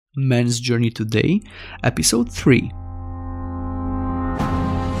Men's Journey Today, Episode 3.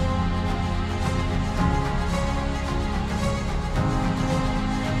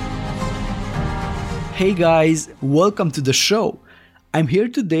 Hey guys, welcome to the show. I'm here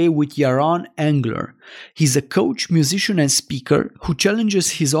today with Yaron Engler. He's a coach, musician, and speaker who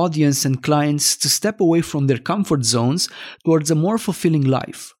challenges his audience and clients to step away from their comfort zones towards a more fulfilling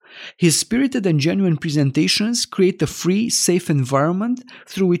life. His spirited and genuine presentations create a free, safe environment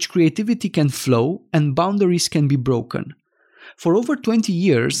through which creativity can flow and boundaries can be broken. For over 20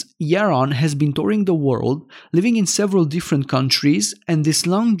 years, Yaron has been touring the world, living in several different countries, and this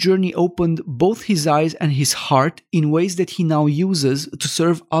long journey opened both his eyes and his heart in ways that he now uses to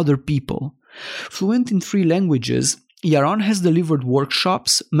serve other people. Fluent in 3 languages, Yaron has delivered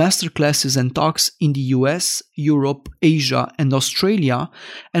workshops, masterclasses and talks in the US, Europe, Asia and Australia,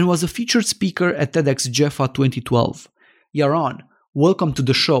 and was a featured speaker at TEDx Jeffa 2012. Yaron, welcome to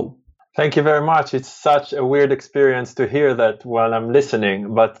the show. Thank you very much. It's such a weird experience to hear that while I'm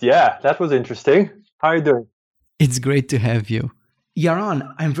listening. But yeah, that was interesting. How are you doing? It's great to have you.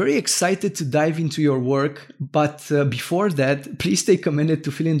 Yaron, I'm very excited to dive into your work. But before that, please take a minute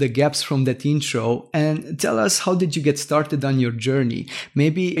to fill in the gaps from that intro and tell us, how did you get started on your journey?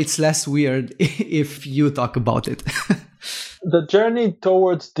 Maybe it's less weird if you talk about it. The journey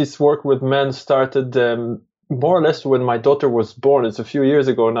towards this work with men started more or less when my daughter was born. It's a few years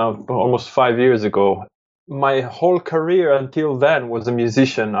ago now, almost 5 years ago. My whole career until then was a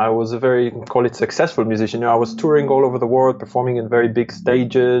musician. I was a very, call it successful musician. I was touring all over the world, performing in very big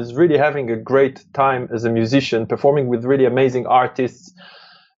stages, really having a great time as a musician, performing with really amazing artists,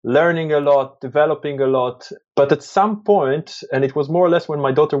 learning a lot, developing a lot. But at some point, and it was more or less when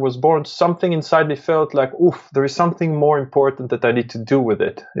my daughter was born, something inside me felt like, oof, there is something more important that I need to do with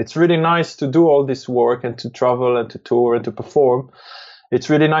it. It's really nice to do all this work and to travel and to tour and to perform. It's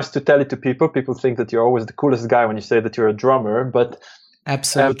really nice to tell it to people. People think that you're always the coolest guy when you say that you're a drummer, but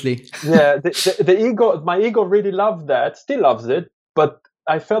absolutely. The ego, my ego really loved that, still loves it, but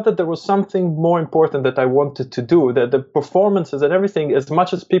I felt that there was something more important that I wanted to do, that the performances and everything, as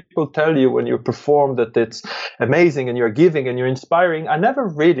much as people tell you when you perform that it's amazing and you're giving and you're inspiring, I never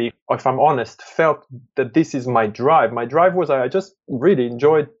really, if I'm honest, felt that this is my drive. My drive was I just really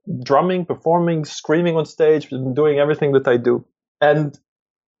enjoyed drumming, performing, screaming on stage, doing everything that I do. And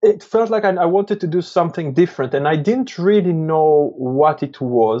it felt like I wanted to do something different, and I didn't really know what it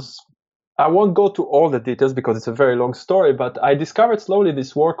was. I won't go to all the details because it's a very long story, but I discovered slowly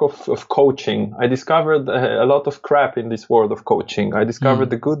this work of coaching. I discovered a lot of crap in this world of coaching. I discovered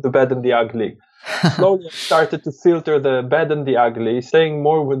the good, the bad, and the ugly. Slowly I started to filter the bad and the ugly, staying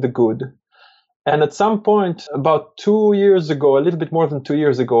more with the good. And at some point, about 2 years ago, a little bit more than 2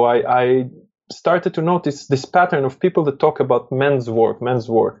 years ago, I started to notice this pattern of people that talk about men's work.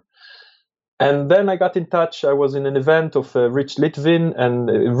 And then I got in touch. I was in an event of Rich Litvin,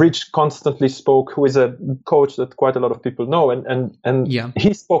 and Rich constantly spoke, who is a coach that quite a lot of people know. And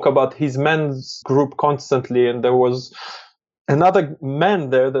he spoke about his men's group constantly. And there was another man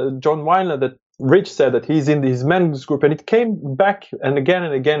there, John Weinler, that Rich said that he's in his men's group. And it came back and again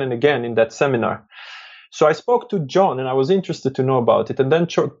and again and again in that seminar. So I spoke to John and I was interested to know about it. And then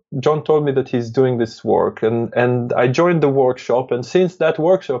John told me that he's doing this work, and I joined the workshop. And since that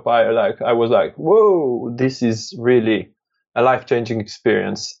workshop, I was like, whoa, this is really a life-changing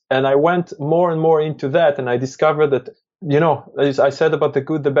experience. And I went more and more into that. And I discovered that, as I said about the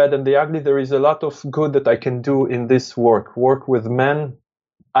good, the bad, and the ugly, there is a lot of good that I can do in this work with men.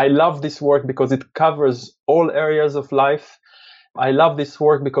 I love this work because it covers all areas of life. I love this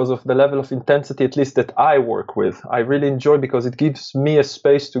work because of the level of intensity, at least that I work with. I really enjoy because it gives me a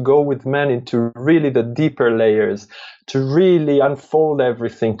space to go with men into really the deeper layers, to really unfold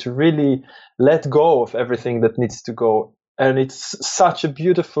everything, to really let go of everything that needs to go. And it's such a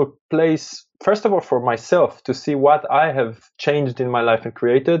beautiful place, first of all, for myself to see what I have changed in my life and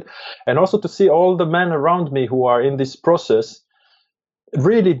created, and also to see all the men around me who are in this process.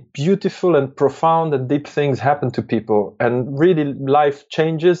 Really beautiful and profound and deep things happen to people, and really life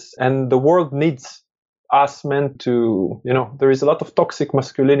changes, and the world needs us men to, there is a lot of toxic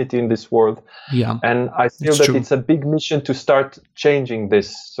masculinity in this world. Yeah. And I feel that it's a big mission to start changing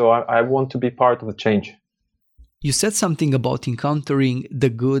this. So I want to be part of the change. You said something about encountering the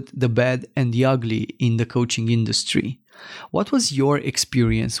good, the bad, and the ugly in the coaching industry. What was your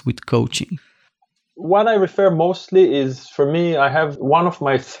experience with coaching? What I refer mostly is, for me, I have one of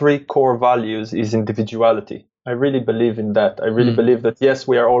my 3 core values is individuality. I really believe in that. I really believe that, yes,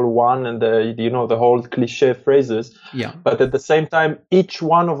 we are all one, and the whole cliche phrases. Yeah. But at the same time, each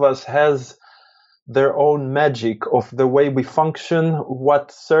one of us has their own magic of the way we function,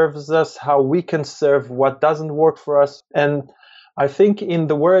 what serves us, how we can serve, what doesn't work for us. And I think in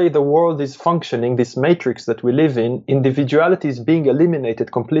the way the world is functioning, this matrix that we live in, individuality is being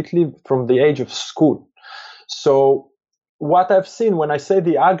eliminated completely from the age of school. So what I've seen when I say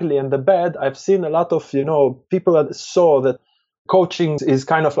the ugly and the bad, I've seen a lot of, people that saw that coaching is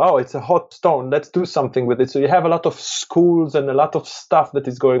kind of, oh, it's a hot stone. Let's do something with it. So you have a lot of schools and a lot of stuff that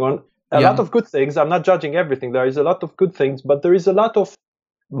is going on. A lot of good things. I'm not judging everything. There is a lot of good things, but there is a lot of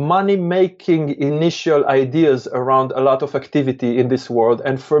money-making initial ideas around a lot of activity in this world.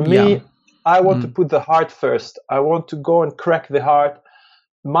 And for me, I want to put the heart first. I want to go and crack the heart.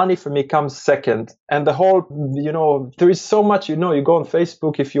 Money for me comes second. And the whole, there is so much, you go on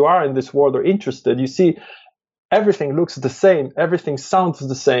Facebook, if you are in this world or interested, you see everything looks the same. Everything sounds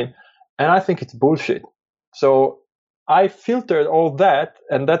the same. And I think it's bullshit. So I filtered all that.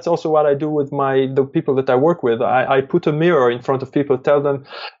 And that's also what I do with the people that I work with. I put a mirror in front of people, tell them,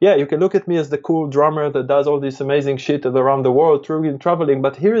 yeah, you can look at me as the cool drummer that does all this amazing shit around the world, traveling.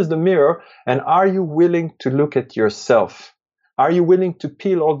 But here is the mirror. And are you willing to look at yourself? Are you willing to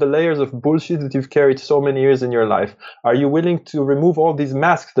peel all the layers of bullshit that you've carried so many years in your life? Are you willing to remove all these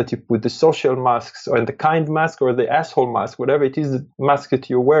masks that you put, the social masks or the kind mask or the asshole mask, whatever it is, the mask that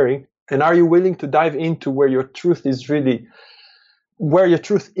you're wearing? And are you willing to dive into where your truth is really, where your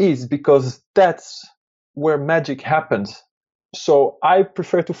truth is? Because that's where magic happens. So I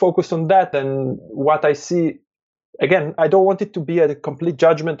prefer to focus on that than what I see. Again, I don't want it to be a complete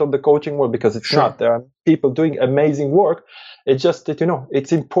judgment of the coaching world because it's not. There are people doing amazing work. It's just that,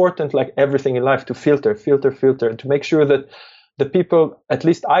 it's important, like everything in life, to filter, and to make sure that the people, at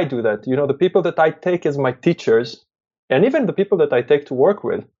least I do that, the people that I take as my teachers, and even the people that I take to work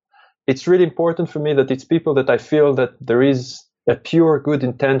with, it's really important for me that it's people that I feel that there is a pure good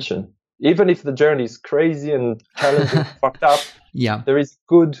intention. Even if the journey is crazy and challenging, fucked up, there is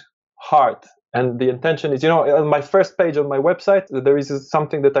good heart. And the intention is, on my first page on my website, there is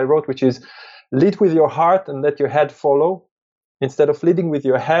something that I wrote, which is lead with your heart and let your head follow, instead of leading with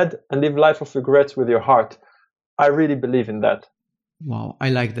your head and live life of regrets with your heart. I really believe in that. Wow, I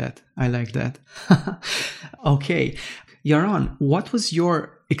like that. Okay. Yaron, what was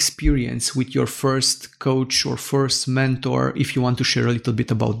your experience with your first coach or first mentor, if you want to share a little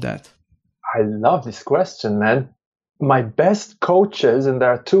bit about that? I love this question, man. My best coaches, and there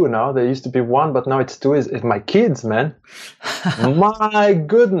are two now, there used to be one, but now it's two, is my kids, man. My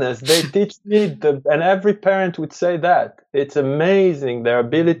goodness, they teach me, and every parent would say that. It's amazing, their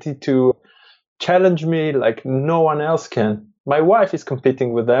ability to challenge me like no one else can. My wife is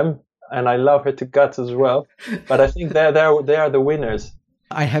competing with them, and I love her to guts as well, but I think they are the winners.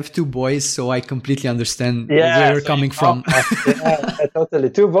 I have two boys, so I completely understand where you're coming from. Yeah, totally.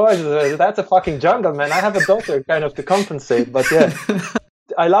 Two boys, that's a fucking jungle, man. I have a daughter kind of to compensate, but yeah.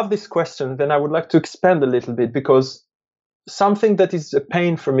 I love this question. Then I would like to expand a little bit, because something that is a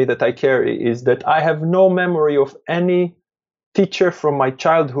pain for me that I carry is that I have no memory of any teacher from my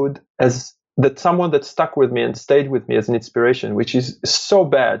childhood as that someone that stuck with me and stayed with me as an inspiration, which is so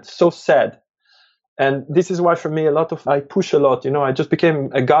bad, so sad. And this is why for me I push a lot. I just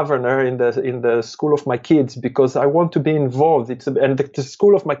became a governor in the school of my kids because I want to be involved. And the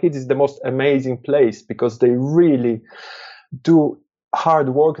school of my kids is the most amazing place because they really do hard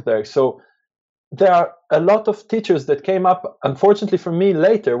work there. So there are a lot of teachers that came up, unfortunately for me,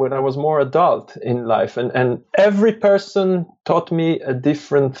 later when I was more adult in life. And every person taught me a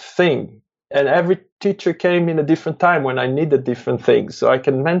different thing. And every teacher came in a different time when I needed different things. So I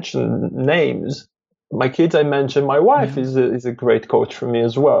can mention names. My kids, I mentioned, my wife is a great coach for me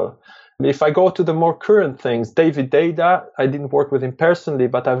as well. If I go to the more current things, David Deida, I didn't work with him personally,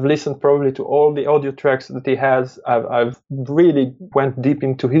 but I've listened probably to all the audio tracks that he has. I've really went deep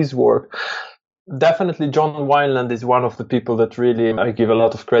into his work. Definitely John Wineland is one of the people that really I give a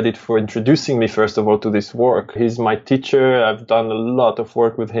lot of credit for introducing me, first of all, to this work. He's my teacher. I've done a lot of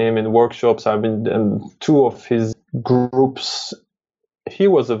work with him in workshops. I've been in two of his groups. He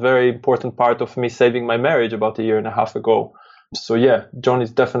was a very important part of me saving my marriage about a year and a half ago. So yeah, John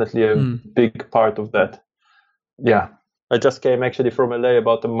is definitely a big part of that. Yeah. I just came actually from LA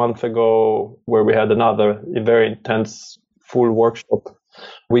about a month ago where we had another very intense full workshop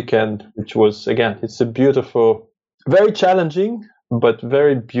weekend, which was, again, it's a beautiful, very challenging, but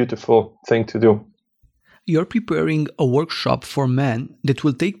very beautiful thing to do. You're preparing a workshop for men that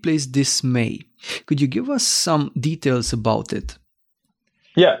will take place this May. Could you give us some details about it?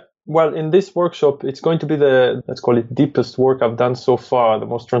 Yeah, Well, in this workshop, it's going to be let's call it, deepest work I've done so far, the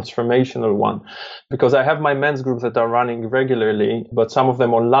most transformational one, because I have my men's groups that are running regularly, but some of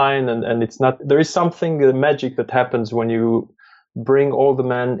them online, and it's not, there is something, magic that happens when you bring all the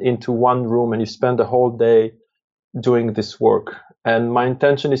men into one room and you spend the whole day doing this work. And my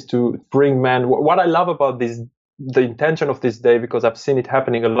intention is to bring men, what I love about this, the intention of this day, because I've seen it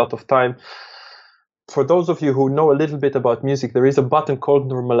happening a lot of time. For those of you who know a little bit about music, there is a button called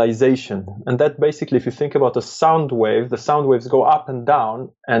normalization. And that basically, if you think about a sound wave, the sound waves go up and down,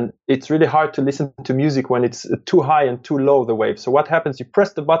 and it's really hard to listen to music when it's too high and too low, the wave. So what happens, you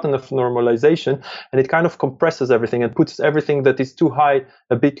press the button of normalization, and it kind of compresses everything and puts everything that is too high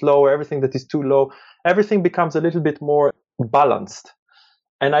a bit lower, everything that is too low, everything becomes a little bit more balanced.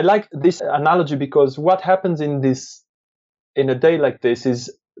 And I like this analogy because what happens in a day like this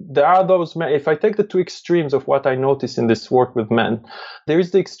is, there are those men, if I take the two extremes of what I notice in this work with men, there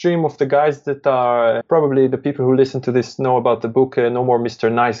is the extreme of the guys that are, probably the people who listen to this know about the book No More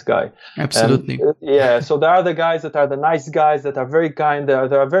Mr. Nice Guy. Absolutely. Yeah, so there are the guys that are the nice guys that are very kind, they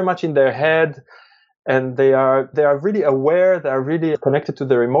are very much in their head, and they are really aware, they are really connected to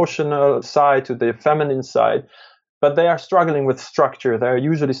their emotional side, to the feminine side. But they are struggling with structure. They're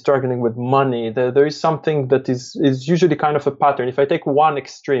usually struggling with money. There is something that is usually kind of a pattern. If I take one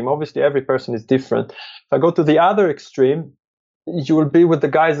extreme, obviously every person is different. If I go to the other extreme, you will be with the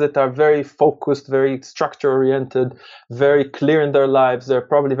guys that are very focused, very structure oriented, very clear in their lives. They're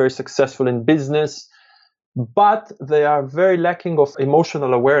probably very successful in business, but they are very lacking of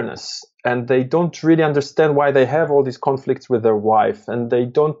emotional awareness, and they don't really understand why they have all these conflicts with their wife, and they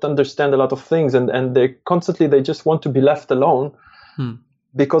don't understand a lot of things, and they just want to be left alone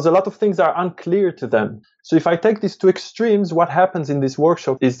because a lot of things are unclear to them. So if I take these two extremes, what happens in this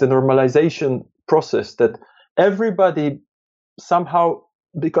workshop is the normalization process, that everybody somehow,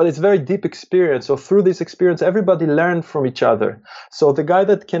 because it's very deep experience, so through this experience everybody learn from each other. So the guy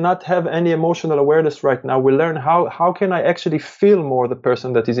that cannot have any emotional awareness right now will learn how can I actually feel more the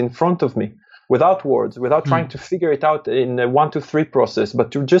person that is in front of me, without words, without trying to figure it out in a 1, 2, 3 process,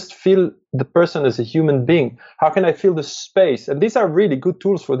 but to just feel the person as a human being. How can I feel the space? And these are really good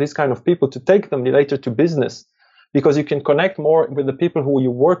tools for these kind of people to take them later to business, because you can connect more with the people who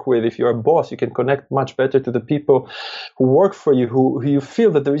you work with. If you're a boss, you can connect much better to the people who work for you, who you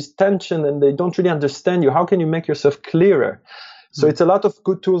feel that there is tension and they don't really understand you. How can you make yourself clearer? So it's a lot of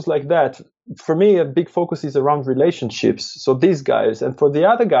good tools like that. For me, a big focus is around relationships. So these guys, and for the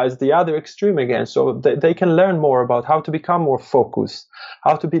other guys, the other extreme again, so they can learn more about how to become more focused,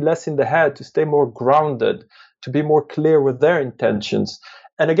 how to be less in the head, to stay more grounded, to be more clear with their intentions.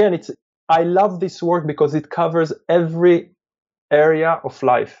 And again, I love this work because it covers every area of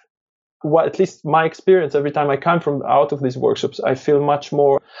life. Well, at least my experience, every time I come out of these workshops, I feel much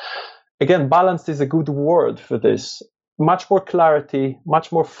more, again, balanced is a good word for this, much more clarity,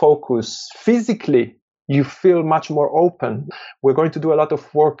 much more focus. Physically, you feel much more open. We're going to do a lot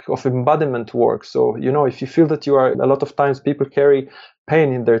of work, of embodiment work. So, if you feel that a lot of times people carry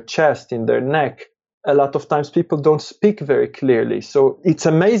pain in their chest, in their neck, a lot of times people don't speak very clearly. So it's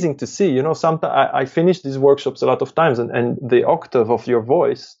amazing to see, sometimes I finish these workshops a lot of times and the octave of your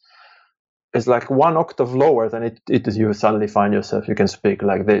voice is like 1 octave lower than it you suddenly find yourself, you can speak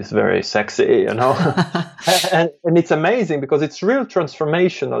like this, very sexy, and it's amazing because it's real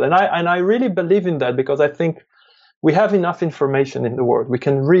transformational. And I really believe in that, because I think we have enough information in the world. We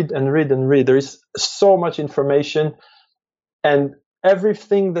can read and read and read. There is so much information, and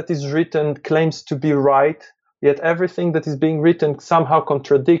everything that is written claims to be right, yet everything that is being written somehow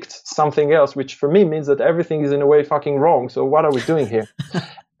contradicts something else, which for me means that everything is in a way fucking wrong. So what are we doing here?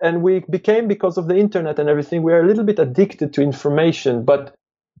 And we became, because of the internet and everything, we are a little bit addicted to information. But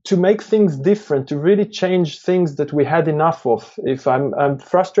to make things different, to really change things that we had enough of. If I'm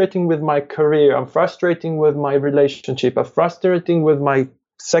frustrating with my career, I'm frustrating with my relationship, I'm frustrating with my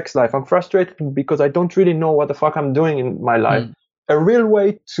sex life, I'm frustrated because I don't really know what the fuck I'm doing in my life. A real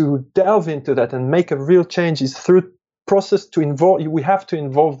way to delve into that and make a real change is through process to involve. We have to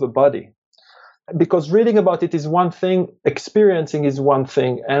involve the body, because reading about it is one thing, experiencing is one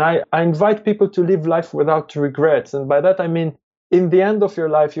thing. And I invite people to live life without regrets. And by that, I mean, in the end of your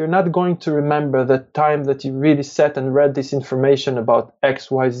life, you're not going to remember the time that you really sat and read this information about X,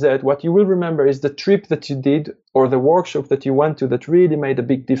 Y, Z. What you will remember is the trip that you did, or the workshop that you went to that really made a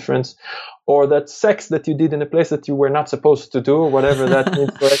big difference, or that sex that you did in a place that you were not supposed to do, or whatever that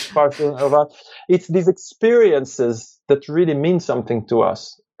means for X part of that. It's these experiences that really mean something to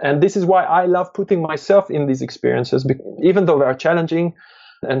us. And this is why I love putting myself in these experiences, even though they are challenging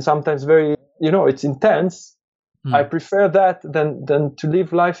and sometimes very, it's intense. I prefer that than to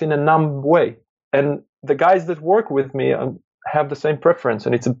live life in a numb way. And the guys that work with me have the same preference.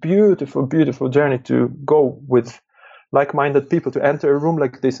 And it's a beautiful, beautiful journey to go with like-minded people, to enter a room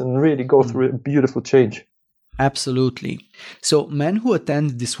like this and really go through a beautiful change. Absolutely. So men who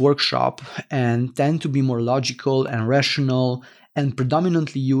attend this workshop and tend to be more logical and rational and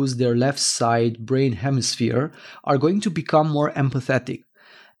predominantly use their left side brain hemisphere are going to become more empathetic.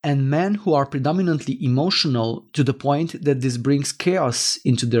 And men who are predominantly emotional to the point that this brings chaos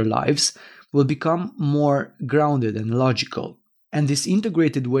into their lives will become more grounded and logical. And this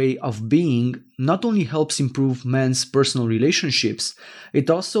integrated way of being not only helps improve men's personal relationships, it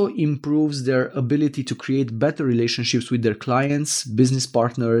also improves their ability to create better relationships with their clients, business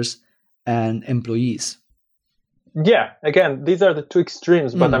partners, and employees. Yeah, again, these are the two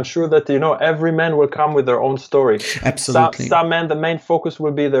extremes, but I'm sure that, every man will come with their own story. Absolutely. Some men, the main focus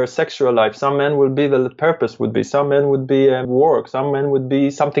will be their sexual life. Some men will be the purpose would be. Some men would be work. Some men would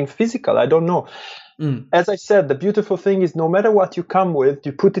be something physical. I don't know. As I said, the beautiful thing is no matter what you come with,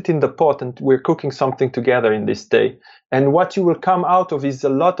 you put it in the pot and we're cooking something together in this day. And what you will come out of is a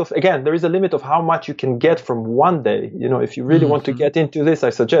lot of, again, there is a limit of how much you can get from one day. If you really want to get into this,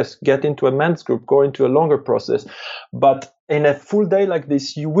 I suggest get into a men's group, go into a longer process. But in a full day like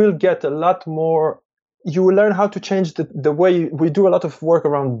this, you will get a lot more. You will learn how to change the way we do a lot of work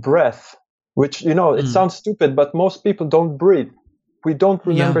around breath, which, it sounds stupid, but most people don't breathe. We don't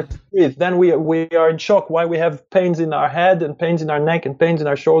remember to breathe. Then we are in shock why we have pains in our head and pains in our neck and pains in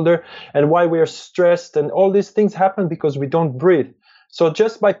our shoulder and why we are stressed. And all these things happen because we don't breathe. So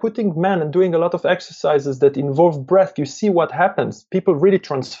just by putting men and doing a lot of exercises that involve breath, you see what happens. People really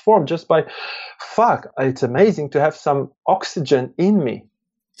transform just by, it's amazing to have some oxygen in me.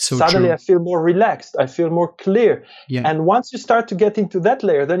 So suddenly true. I feel more relaxed. I feel more clear. Yeah. And once you start to get into that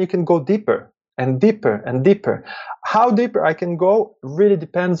layer, then you can go deeper and deeper and deeper. How deeper I can go really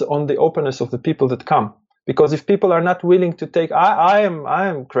depends on the openness of the people that come. Because if people are not willing to take, I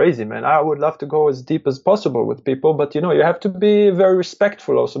am crazy, man. I would love to go as deep as possible with people, but you have to be very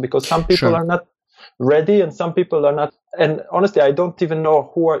respectful also, because some people are not ready and some people are not. And honestly, I don't even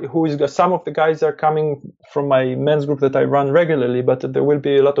know who is. Some of the guys are coming from my men's group that I run regularly, but there will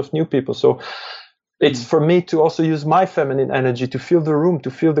be a lot of new people. So it's for me to also use my feminine energy to feel the room,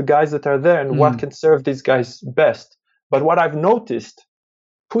 to feel the guys that are there and what can serve these guys best. But what I've noticed,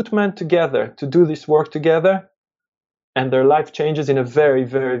 put men together to do this work together and their life changes in a very,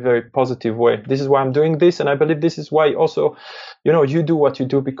 very, very positive way. This is why I'm doing this. And I believe this is why also, you do what you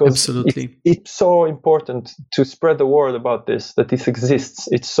do, because it's so important to spread the word about this, that this exists.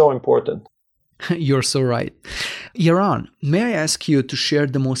 It's so important. You're so right. Yaron, may I ask you to share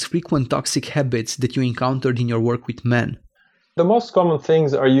the most frequent toxic habits that you encountered in your work with men? The most common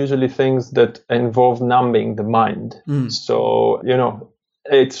things are usually things that involve numbing the mind. So,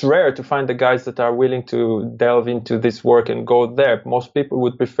 it's rare to find the guys that are willing to delve into this work and go there. Most people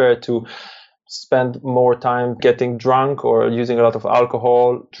would prefer to spend more time getting drunk or using a lot of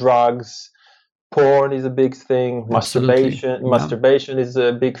alcohol, drugs. Porn is a big thing. Masturbation is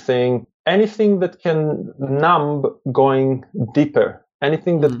a big thing. Anything that can numb going deeper.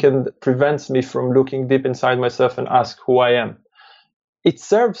 Anything that can prevents me from looking deep inside myself and ask who I am. It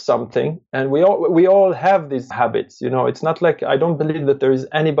serves something, and we all have these habits. It's not like, I don't believe that there is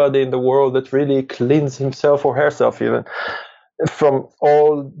anybody in the world that really cleans himself or herself even from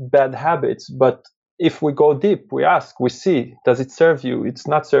all bad habits. But if we go deep, we ask, we see, does it serve you? It's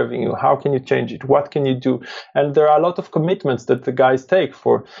not serving you. How can you change it? What can you do? And there are a lot of commitments that the guys take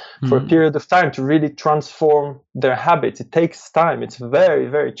for a period of time to really transform their habits. It takes time. It's very,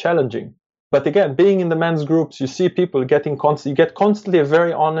 very challenging. But again, being in the men's groups, you see people you get constantly a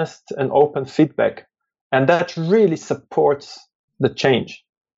very honest and open feedback. And that really supports the change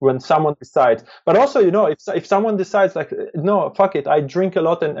when someone decides. But also, if someone decides like, no, fuck it, I drink a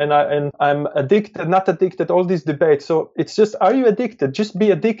lot and I'm addicted, not addicted, all these debates. So it's just, are you addicted? Just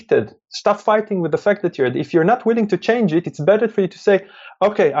be addicted. Stop fighting with the fact that if you're not willing to change it, it's better for you to say,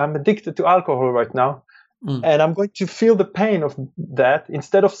 okay, I'm addicted to alcohol right now. And I'm going to feel the pain of that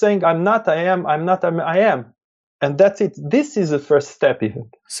instead of saying, I'm not, I am, I'm not, I am. And that's it. This is the first step even.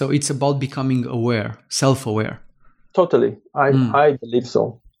 So it's about becoming aware, self-aware. Totally. I believe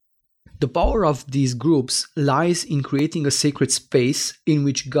so. The power of these groups lies in creating a sacred space in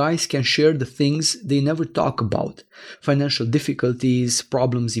which guys can share the things they never talk about. Financial difficulties,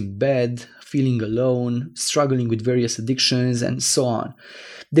 problems in bed, feeling alone, struggling with various addictions, and so on.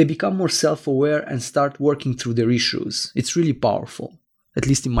 They become more self-aware and start working through their issues. It's really powerful, at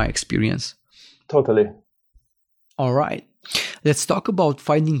least in my experience. Totally. All right. Let's talk about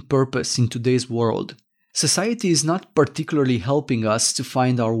finding purpose in today's world. Society is not particularly helping us to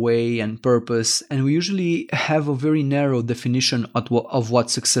find our way and purpose, and we usually have a very narrow definition of what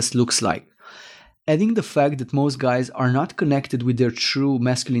success looks like. Adding the fact that most guys are not connected with their true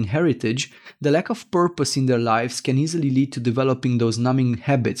masculine heritage, the lack of purpose in their lives can easily lead to developing those numbing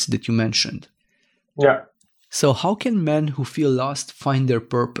habits that you mentioned. Yeah. So how can men who feel lost find their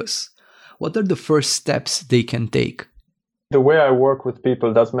purpose? What are the first steps they can take? The way I work with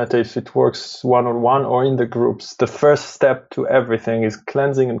people, doesn't matter if it works one-on-one or in the groups, the first step to everything is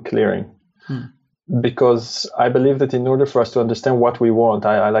cleansing and clearing. Because I believe that in order for us to understand what we want,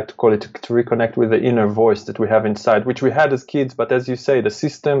 I like to call it to reconnect with the inner voice that we have inside, which we had as kids. But as you say, the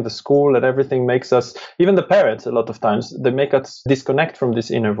system, the school and everything makes us, even the parents a lot of times, they make us disconnect from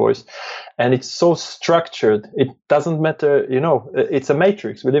this inner voice. And it's so structured. It doesn't matter, it's a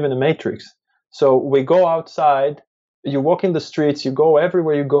matrix. We live in a matrix. So we go outside. You walk in the streets, you go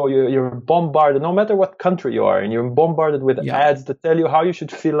everywhere you go, you're bombarded, no matter what country you are, and you're bombarded with ads that tell you how you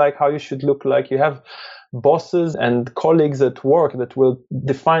should feel like, how you should look like. You have bosses and colleagues at work that will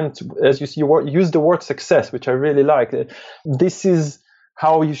define, as you see, use the word success, which I really like. This is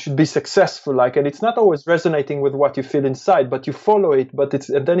how you should be successful, and it's not always resonating with what you feel inside, but you follow it,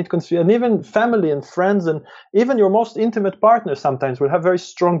 and then it confuses, and even family and friends and even your most intimate partner sometimes will have very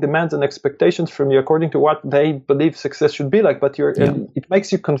strong demands and expectations from you according to what they believe success should be like, but and it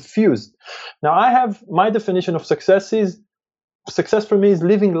makes you confused. Now, I have my definition of success for me is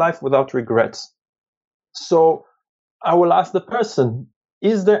living life without regrets. So I will ask the person,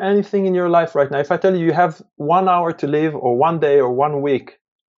 is there anything in your life right now? If I tell you have 1 hour to live or 1 day or 1 week,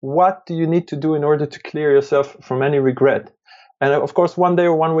 what do you need to do in order to clear yourself from any regret? And of course, 1 day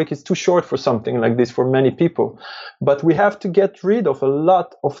or 1 week is too short for something like this for many people. But we have to get rid of a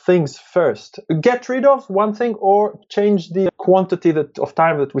lot of things first. Get rid of one thing or change the quantity of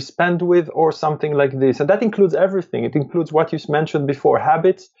time that we spend with or something like this. And that includes everything. It includes what you mentioned before,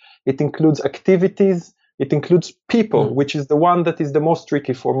 habits. It includes activities. It includes people, which is the one that is the most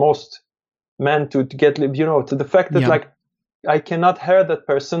tricky for most men to get, to the fact that I cannot hurt that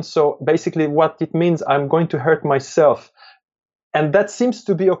person. So basically what it means, I'm going to hurt myself. And that seems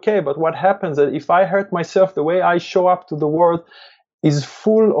to be okay. But what happens is if I hurt myself, the way I show up to the world is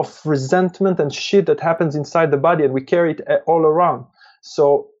full of resentment and shit that happens inside the body, and we carry it all around.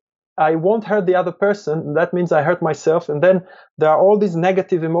 So I won't hurt the other person. That means I hurt myself. And then there are all these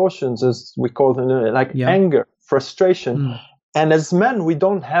negative emotions, as we call them, anger, frustration. And as men, we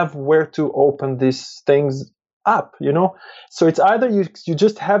don't have where to open these things up, So it's either you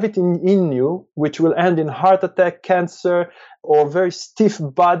just have it in you, which will end in heart attack, cancer, or very stiff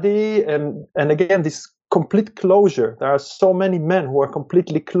body. And again, this complete closure. There are so many men who are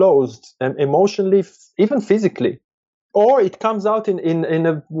completely closed and emotionally, even physically. Or it comes out in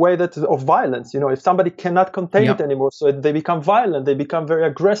a way that of violence. If somebody cannot contain it anymore, so they become violent, they become very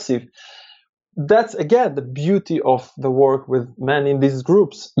aggressive. That's, again, the beauty of the work with men in these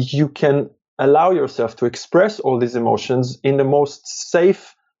groups. You can allow yourself to express all these emotions in the most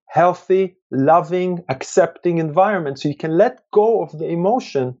safe, healthy, loving, accepting environment. So you can let go of the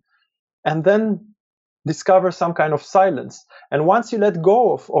emotion and then discover some kind of silence. And once you let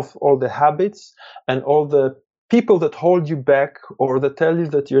go of all the habits and all the people that hold you back or that tell you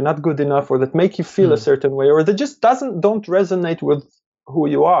that you're not good enough or that make you feel a certain way or that just don't resonate with who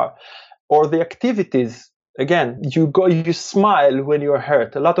you are, or the activities, again, you smile when you're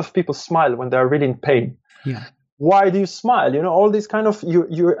hurt. A lot of people smile when they're really in pain. Yeah. Why do you smile? All these kind of,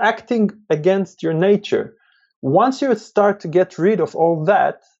 you're acting against your nature. Once you start to get rid of all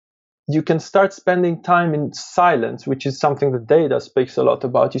that, you can start spending time in silence, which is something that Data speaks a lot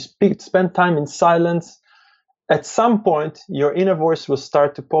about. You spend time in silence. At some point, your inner voice will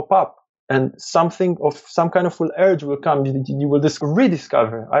start to pop up and some kind of urge will come. You will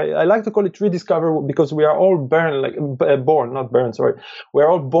rediscover. I like to call it rediscover because we are all born, We're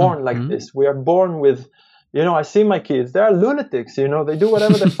all born like this. We are born with, I see my kids. They are lunatics, They do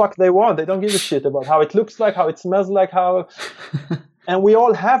whatever the fuck they want. They don't give a shit about how it looks like, how it smells like, and we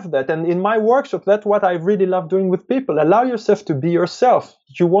all have that. And in my workshop, that's what I really love doing with people. Allow yourself to be yourself.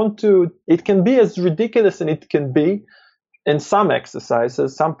 It can be as ridiculous as it can be in some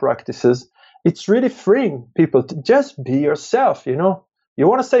exercises, some practices. It's really freeing people to just be yourself, You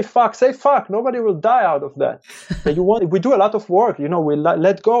want to say fuck. Nobody will die out of that. We do a lot of work, we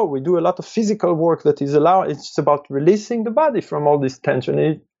let go. We do a lot of physical work that is it's about releasing the body from all this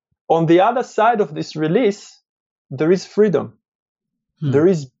tension. On the other side of this release, there is freedom. There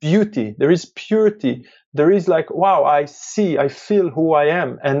is beauty, there is purity, there is like, wow, I feel who I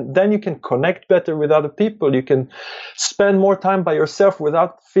am. And then you can connect better with other people. You can spend more time by yourself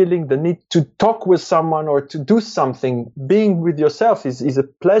without feeling the need to talk with someone or to do something. Being with yourself is a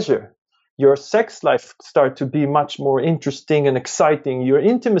pleasure. Your sex life starts to be much more interesting and exciting. Your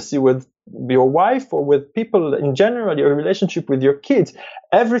intimacy with your wife or with people in general, your relationship with your kids,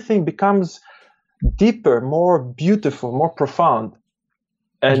 everything becomes deeper, more beautiful, more profound.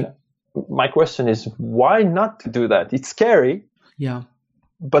 And my question is, why not to do that? It's scary. Yeah.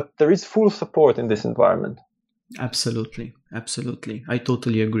 But there is full support in this environment. Absolutely. Absolutely. I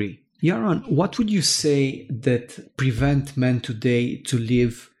totally agree. Yaron, what would you say that prevent men today to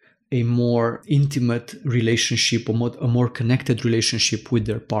live a more intimate relationship or a more connected relationship with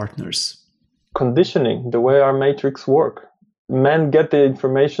their partners? Conditioning, the way our matrix work. Men get the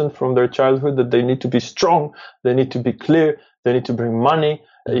information from their childhood that they need to be strong, they need to be clear, they need to bring money.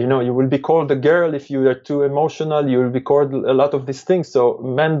 You know, you will be called a girl if you are too emotional. You will be called a lot of these things. So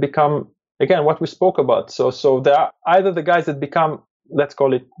men become, again, what we spoke about. So there are either the guys that become, let's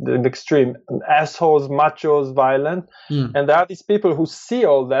call it the extreme, assholes, machos, violent. And there are these people who see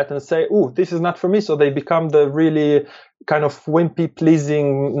all that and say, "Ooh, this is not for me." So they become the really kind of wimpy,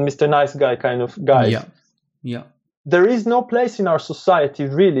 pleasing, Mr. Nice Guy kind of guys. Yeah. Yeah. There is no place in our society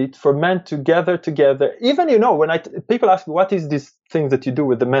really for men to gather together. Even, you know, when people ask me, what is this thing that you do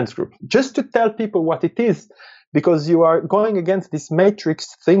with the men's group? Just to tell people what it is, because you are going against this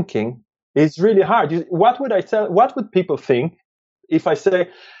matrix thinking is really hard. What would people think if I say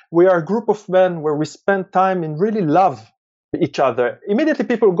we are a group of men where we spend time and really love each other? Immediately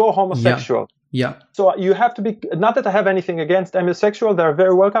people go homosexual. Yeah. So you have to be, not that I have anything against homosexual, they're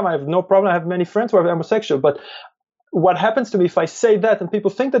very welcome. I have no problem. I have many friends who are homosexual, but what happens to me if I say that and people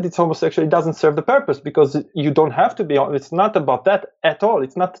think that it's homosexual, it doesn't serve the purpose, because you don't have to be, it's not about that at all.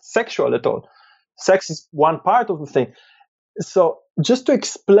 It's not sexual at all. Sex is one part of the thing. So just to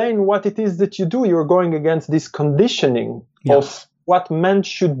explain what it is that you do, you're going against this conditioning of what men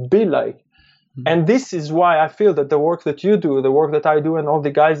should be like. And this is why I feel that the work that you do, the work that I do, and all the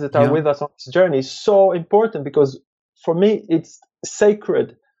guys that are with us on this journey is so important, because for me, it's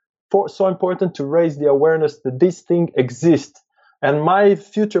sacred. So important to raise the awareness that this thing exists. And my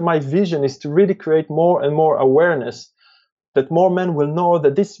vision is to really create more and more awareness, that more men will know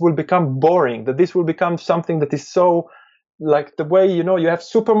that this will become boring, that this will become something that is so, like the way, you know, you have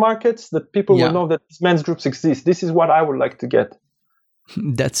supermarkets, that people will know that these men's groups exist. This is what I would like to get.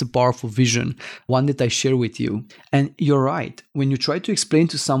 That's a powerful vision, one that I share with you. And you're right. When you try to explain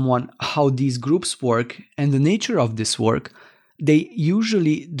to someone how these groups work and the nature of this work, they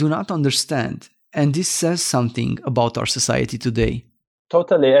usually do not understand. And this says something about our society today.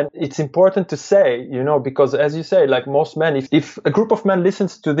 Totally. And it's important to say, you know, because as you say, like most men, if a group of men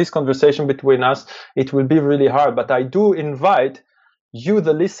listens to this conversation between us, it will be really hard. But I do invite you,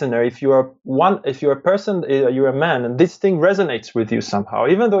 the listener, if you're a person, you're a man, and this thing resonates with you somehow,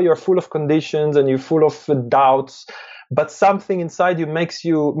 even though you're full of conditions and you're full of doubts, but something inside you makes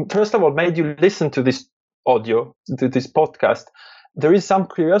you, first of all, made you listen to this audio, to this podcast, there is some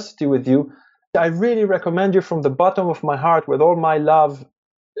curiosity with you. I really recommend you from the bottom of my heart, with all my love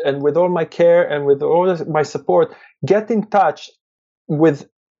and with all my care and with all my support, get in touch with,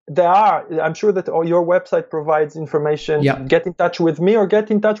 I'm sure that your website provides information. Get in touch with me or get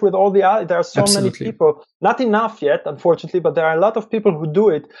in touch with all there are so many people, not enough yet, unfortunately, but there are a lot of people who do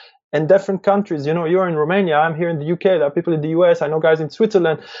it in different countries. You know, you're in Romania, I'm here in the UK, there are people in the US, I know guys in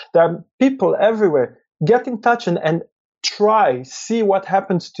Switzerland, there are people everywhere. Get in touch and try, see what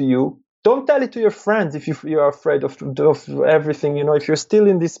happens to you. Don't tell it to your friends if you are afraid of everything. You know, if you're still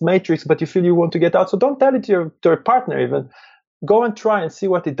in this matrix, but you feel you want to get out. So don't tell it to your partner even. Go and try and see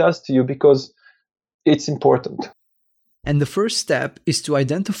what it does to you, because it's important. And the first step is to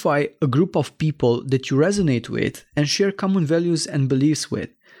identify a group of people that you resonate with and share common values and beliefs with,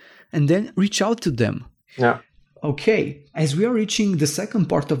 and then reach out to them. Yeah. Okay, as we are reaching the second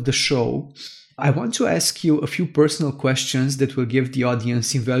part of the show, I want to ask you a few personal questions that will give the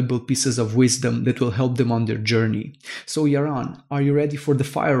audience invaluable pieces of wisdom that will help them on their journey. So, Yaron, are you ready for the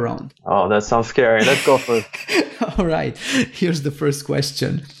fire round? Oh, that sounds scary. Let's go for it. All right. Here's the first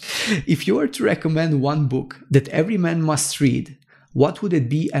question. If you were to recommend one book that every man must read, what would it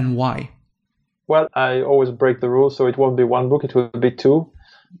be and why? Well, I always break the rules, so it won't be one book. It will be two.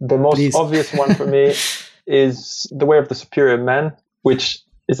 The most obvious one for me is The Way of the Superior Man, which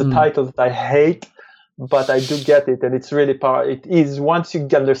is a title that I hate, but I do get it, and it's really powerful. It is, once you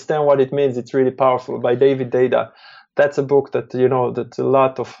understand what it means, it's really powerful, by David Deida. That's a book that, that's a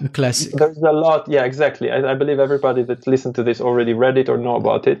lot of... A classic. There's a lot. Yeah, exactly. I believe everybody that listened to this already read it or know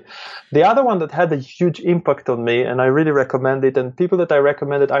about it. The other one that had a huge impact on me, and I really recommend it, and people that I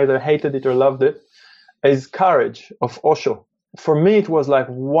recommended either hated it or loved it, is Courage of Osho. For me, it was like,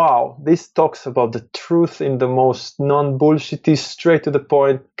 wow, this talks about the truth in the most non-bullshitty, straight to the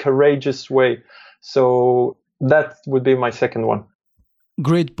point, courageous way. So that would be my second one.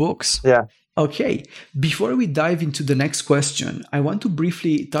 Great books. Yeah. Okay, before we dive into the next question, I want to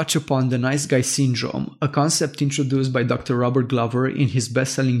briefly touch upon the nice guy syndrome, a concept introduced by Dr. Robert Glover in his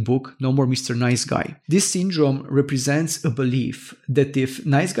best-selling book, No More Mr. Nice Guy. This syndrome represents a belief that if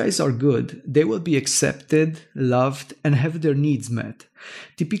nice guys are good, they will be accepted, loved, and have their needs met.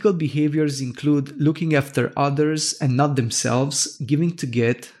 Typical behaviors include looking after others and not themselves, giving to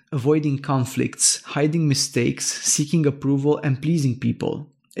get, avoiding conflicts, hiding mistakes, seeking approval, and pleasing people,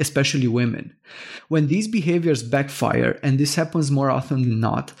 especially women. When these behaviors backfire, and this happens more often than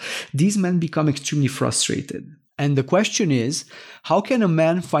not, these men become extremely frustrated. And the question is, how can a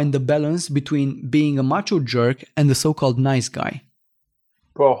man find the balance between being a macho jerk and the so-called nice guy?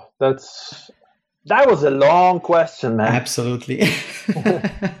 Oh, that was a long question, man. Absolutely.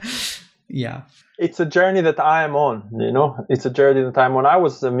 Yeah. It's a journey that I am on, It's a journey that I'm on. I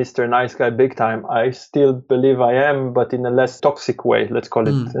was a Mr. Nice Guy big time. I still believe I am, but in a less toxic way, let's call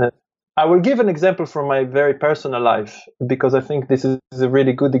it. I will give an example from my very personal life, because I think this is a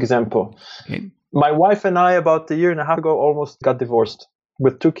really good example. Okay. My wife and I, about a year and a half ago, almost got divorced.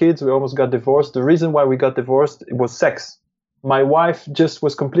 With 2 kids, we almost got divorced. The reason why we got divorced was sex. My wife just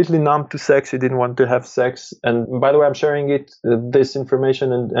was completely numb to sex. She didn't want to have sex. And by the way, I'm sharing this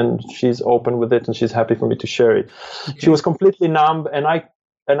information, and she's open with it, and she's happy for me to share it. Okay. She was completely numb, and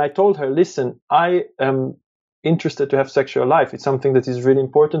I told her, listen, I am interested to have sexual life. It's something that is really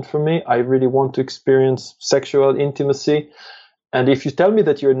important for me. I really want to experience sexual intimacy. And if you tell me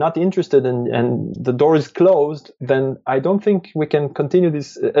that you're not interested and the door is closed, then I don't think we can continue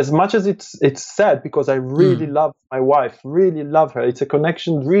this. As much as it's sad, because I really love my wife, really love her. It's a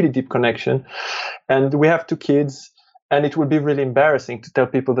connection, really deep connection. And we have 2 kids, and it would be really embarrassing to tell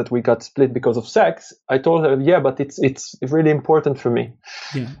people that we got split because of sex. I told her, yeah, but it's really important for me.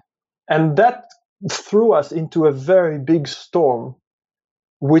 Yeah. And that threw us into a very big storm,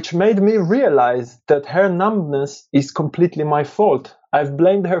 which made me realize that her numbness is completely my fault. I've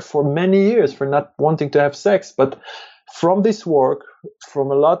blamed her for many years for not wanting to have sex, but from this work,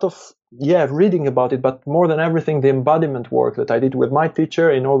 from a lot of, reading about it, but more than everything, the embodiment work that I did with my teacher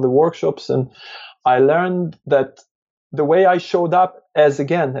in all the workshops, and I learned that the way I showed up as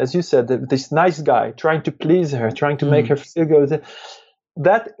you said, this nice guy, trying to please her, trying to make her feel good,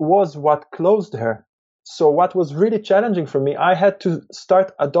 that was what closed her. So what was really challenging for me, I had to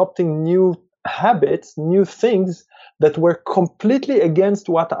start adopting new habits, new things that were completely against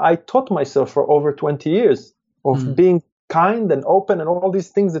what I taught myself for over 20 years of being kind and open and all these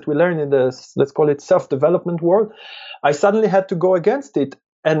things that we learn in the, let's call it, self-development world. I suddenly had to go against it.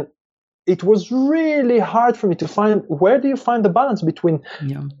 And it was really hard for me to find, where do you find the balance between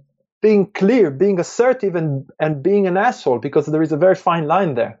being clear, being assertive, and being an asshole? Because there is a very fine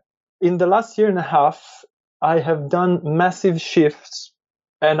line there. In the last year and a half, I have done massive shifts,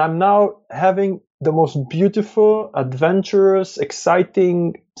 and I'm now having the most beautiful, adventurous,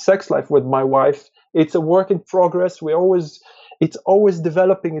 exciting sex life with my wife. It's a work in progress. It's always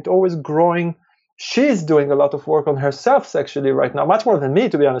developing. It's always growing. She's doing a lot of work on herself sexually right now, much more than me,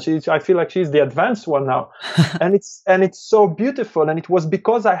 to be honest. I feel like she's the advanced one now. and it's so beautiful. And it was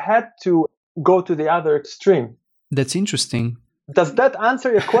because I had to go to the other extreme. That's interesting. Does that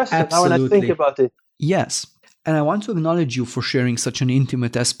answer your question now when I think about it? Yes. And I want to acknowledge you for sharing such an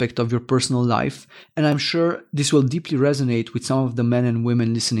intimate aspect of your personal life. And I'm sure this will deeply resonate with some of the men and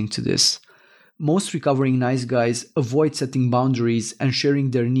women listening to this. Most recovering nice guys avoid setting boundaries and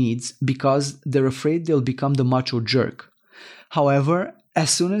sharing their needs because they're afraid they'll become the macho jerk. However, as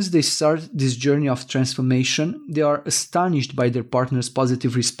soon as they start this journey of transformation, they are astonished by their partner's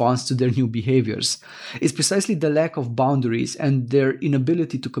positive response to their new behaviors. It's precisely the lack of boundaries and their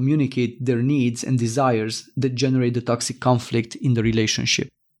inability to communicate their needs and desires that generate the toxic conflict in the relationship.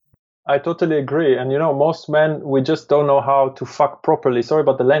 I totally agree. And most men, we just don't know how to fuck properly. Sorry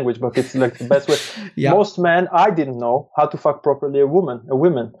about the language, but it's like the best way. Most men, I didn't know how to fuck properly a woman.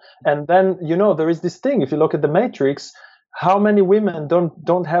 And then, there is this thing, if you look at the Matrix, how many women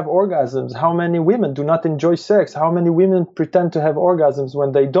don't have orgasms? How many women do not enjoy sex? How many women pretend to have orgasms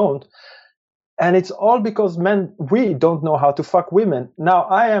when they don't? And it's all because men, we don't know how to fuck women. Now,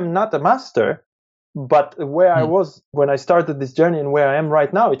 I am not a master, but where I was when I started this journey and where I am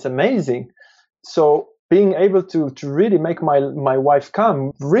right now, it's amazing. So being able to really make my wife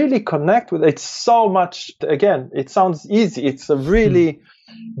come, really connect with it. It's so much, again, it sounds easy. It's a really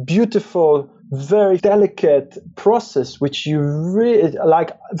beautiful, very delicate process, which you really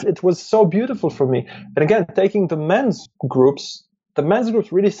like. It was so beautiful for me. And again, taking the men's groups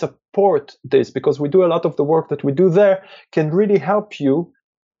really support this, because we do a lot of the work that we do there can really help you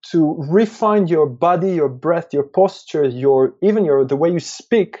to refine your body, your breath, your posture, the way you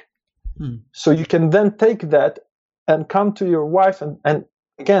speak. So you can then take that and come to your wife and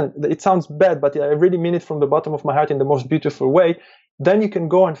again, it sounds bad, but I really mean it from the bottom of my heart in the most beautiful way. Then you can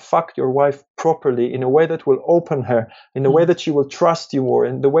go and fuck your wife properly in a way that will open her, in a way that she will trust you more,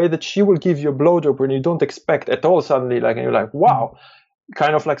 in the way that she will give you a blowjob when you don't expect at all suddenly, like, and you're like, wow,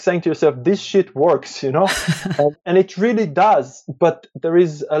 kind of like saying to yourself, this shit works, and it really does. But there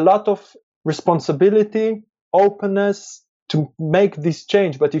is a lot of responsibility, openness to make this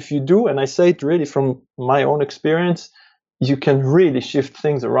change. But if you do, and I say it really from my own experience, you can really shift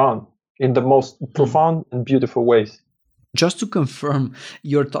things around in the most profound and beautiful ways. Just to confirm,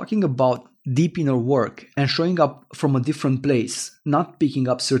 you're talking about deep inner work and showing up from a different place, not picking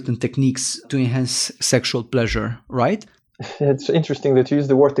up certain techniques to enhance sexual pleasure, right? It's interesting that you use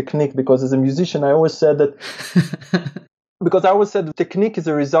the word technique, because as a musician, I always said that technique is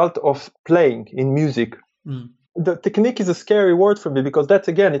a result of playing in music. The technique is a scary word for me, because it's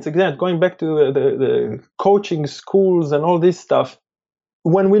again going back to the coaching schools and all this stuff.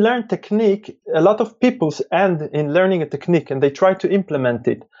 When we learn technique, a lot of people end in learning a technique and they try to implement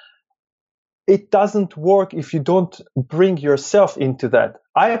it. It doesn't work if you don't bring yourself into that.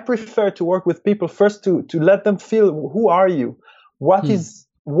 I prefer to work with people first to let them feel, who are you? What is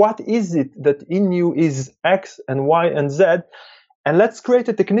it that in you is X and Y and Z? And let's create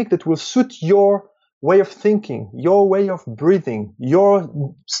a technique that will suit your way of thinking, your way of breathing.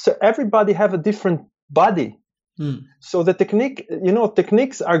 Everybody have a different body. So the technique,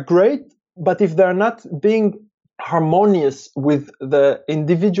 techniques are great, but if they're not being harmonious with the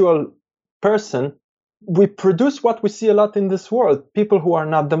individual person, we produce what we see a lot in this world, people who are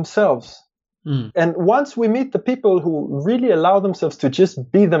not themselves. And once we meet the people who really allow themselves to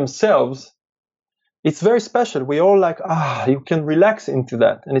just be themselves, it's very special. We all you can relax into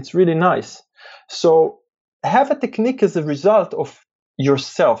that, and it's really nice. So have a technique as a result of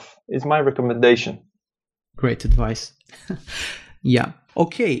yourself is my recommendation. Great advice. Yeah.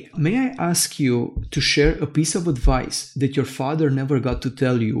 Okay. May I ask you to share a piece of advice that your father never got to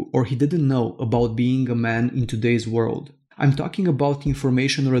tell you, or he didn't know about being a man in today's world? I'm talking about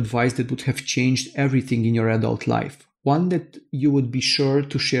information or advice that would have changed everything in your adult life. One that you would be sure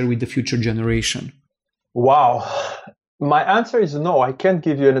to share with the future generation. Wow. My answer is no. I can't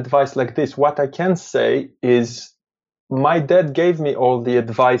give you an advice like this. What I can say is, my dad gave me all the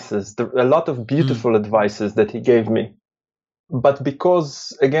advices, a lot of beautiful advices that he gave me. But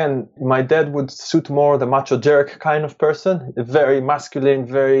because, again, my dad would suit more the macho jerk kind of person, very masculine,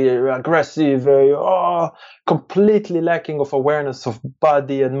 very aggressive, very completely lacking of awareness of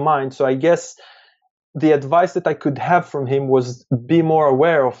body and mind. So I guess the advice that I could have from him was be more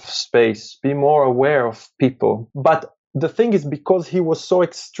aware of space, be more aware of people. But the thing is, because he was so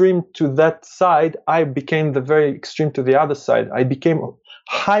extreme to that side, I became the very extreme to the other side. I became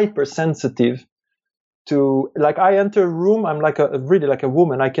hypersensitive to, I enter a room, I'm really like a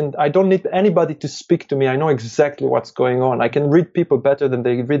woman. I don't need anybody to speak to me. I know exactly what's going on. I can read people better than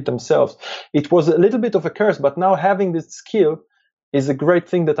they read themselves. It was a little bit of a curse, but now having this skill is a great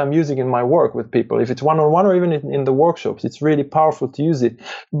thing that I'm using in my work with people. If it's one-on-one or even in the workshops, it's really powerful to use it.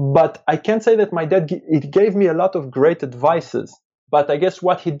 But I can't say that my dad, it gave me a lot of great advices. But I guess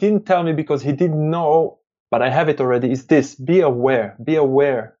what he didn't tell me, because he didn't know, but I have it already, is this: be aware,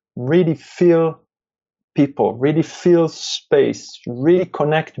 really feel people, really feel space, really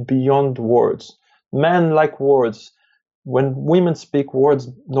connect beyond words. Men like words. When women speak, words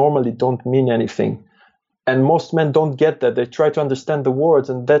normally don't mean anything. And most men don't get that. They try to understand the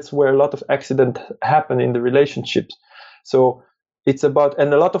words, and that's where a lot of accidents happen in the relationships. So it's about,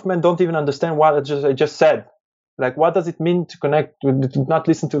 and a lot of men don't even understand what I just said. Like, what does it mean to connect, to not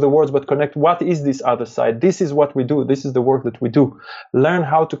listen to the words, but connect? What is this other side? This is what we do. This is the work that we do. Learn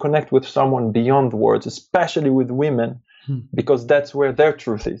how to connect with someone beyond words, especially with women, because that's where their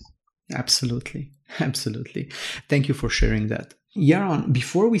truth is. Absolutely. Thank you for sharing that. Yaron,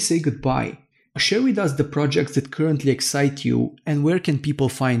 before we say goodbye, share with us the projects that currently excite you, and where can people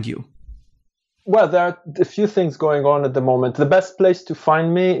find you? Well, there are a few things going on at the moment. The best place to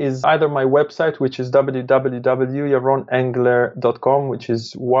find me is either my website, which is www.yaronengler.com, which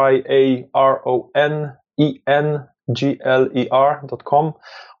is YARONENGLER.com,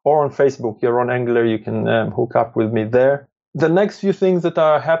 or on Facebook, Yaron Engler. You can hook up with me there. The next few things that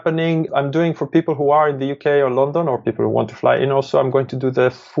are happening, I'm doing for people who are in the UK or London, or people who want to fly in also. I'm going to do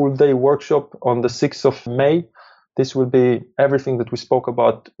the full day workshop on the 6th of May. This will be everything that we spoke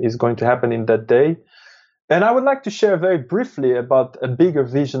about is going to happen in that day. And I would like to share very briefly about a bigger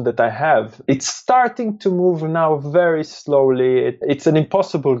vision that I have. It's starting to move now very slowly. It's an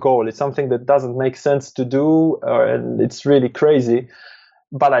impossible goal. It's something that doesn't make sense to do, and it's really crazy.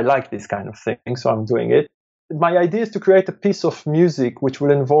 But I like this kind of thing, so I'm doing it. My idea is to create a piece of music which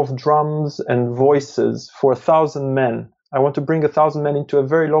will involve drums and voices for 1,000 men. I want to bring 1,000 men into a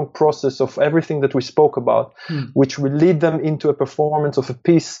very long process of everything that we spoke about, which will lead them into a performance of a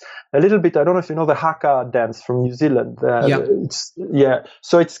piece. A little bit, I don't know if you know the Haka dance from New Zealand.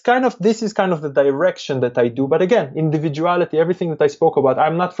 So it's this is kind of the direction that I do. But again, individuality, everything that I spoke about.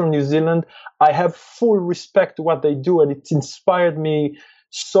 I'm not from New Zealand. I have full respect to what they do, and it's inspired me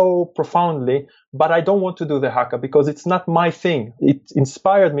so profoundly, but I don't want to do the Haka because it's not my thing. It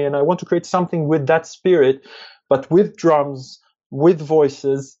inspired me, and I want to create something with that spirit, but with drums, with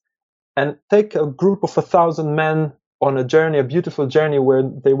voices, and take a group of 1,000 men on a journey, a beautiful journey where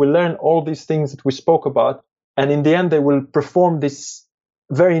they will learn all these things that we spoke about. And in the end, they will perform this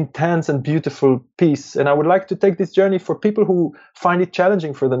very intense and beautiful piece. And I would like to take this journey for people who find it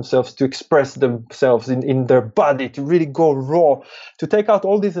challenging for themselves to express themselves in their body, to really go raw, to take out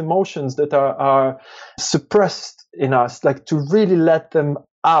all these emotions that are suppressed in us, like to really let them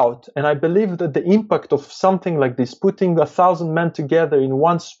out. And I believe that the impact of something like this, putting 1,000 men together in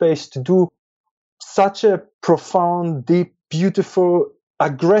one space to do such a profound, deep, beautiful,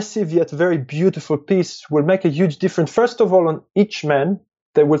 aggressive yet very beautiful piece will make a huge difference. First of all, on each man,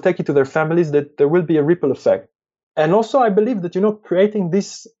 they will take it to their families, that there will be a ripple effect. And also I believe that, creating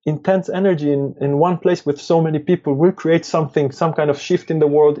this intense energy in one place with so many people will create some kind of shift in the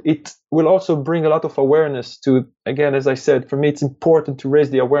world. It will also bring a lot of awareness to, again, as I said, for me, it's important to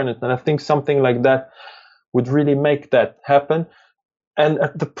raise the awareness. And I think something like that would really make that happen. And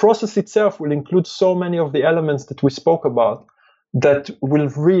the process itself will include so many of the elements that we spoke about that will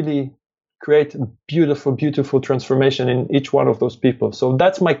really create a beautiful, beautiful transformation in each one of those people. So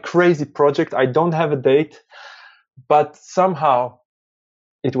that's my crazy project. I don't have a date, but somehow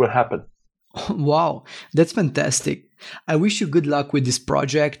it will happen. Wow, that's fantastic. I wish you good luck with this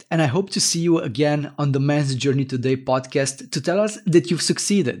project, and I hope to see you again on the Men's Journey Today podcast to tell us that you've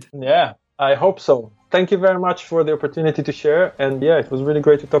succeeded. Yeah, I hope so. Thank you very much for the opportunity to share. And yeah, it was really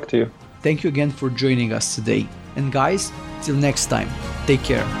great to talk to you. Thank you again for joining us today. And guys, till next time, take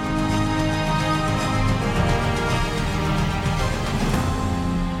care.